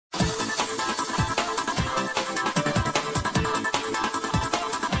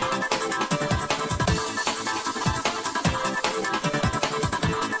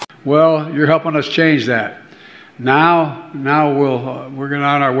Well, you're helping us change that. Now we're going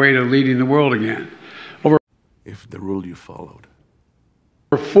on our way to leading the world again. If the rule you followed.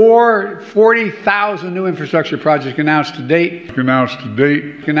 Over 40,000 new infrastructure projects announced to date,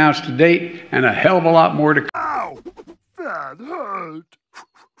 and a hell of a lot more to come. Ow! That hurt.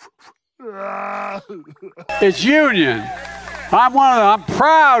 It's union. I'm one of them. I'm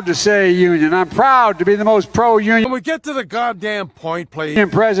proud to say union. I'm proud to be the most pro-union. Can we get to the goddamn point, please?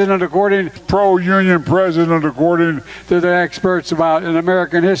 President according to the experts about in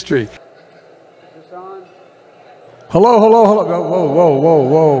American history. Hello.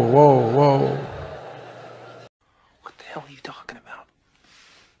 Whoa. What the hell are you talking about?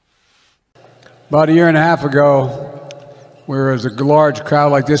 About a year and a half ago, whereas a large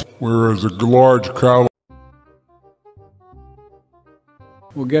crowd like this.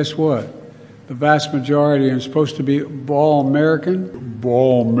 Well, guess what? The vast majority is supposed to be all American.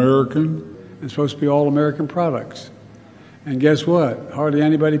 It's supposed to be all American products. And guess what? Hardly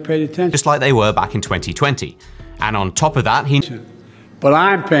anybody paid attention. Just like they were back in 2020. And on top of that, But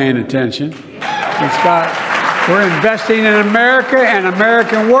I'm paying attention. We're investing in America and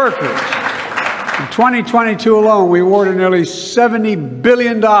American workers. In 2022 alone, we awarded nearly $70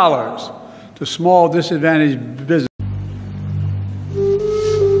 billion to small disadvantaged businesses.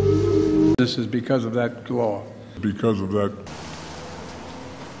 This is because of that law.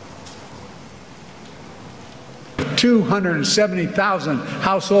 270,000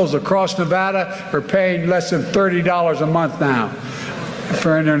 households across Nevada are paying less than $30 a month now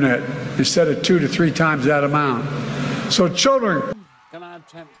for internet instead of 2 to 3 times that amount. So children Can I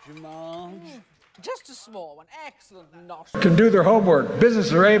tempt you, Marge? Just a small one. Excellent. Not. can do their homework.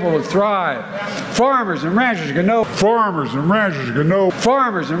 Businesses are able to thrive. Farmers and ranchers can know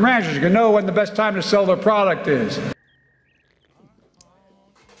when the best time to sell their product is.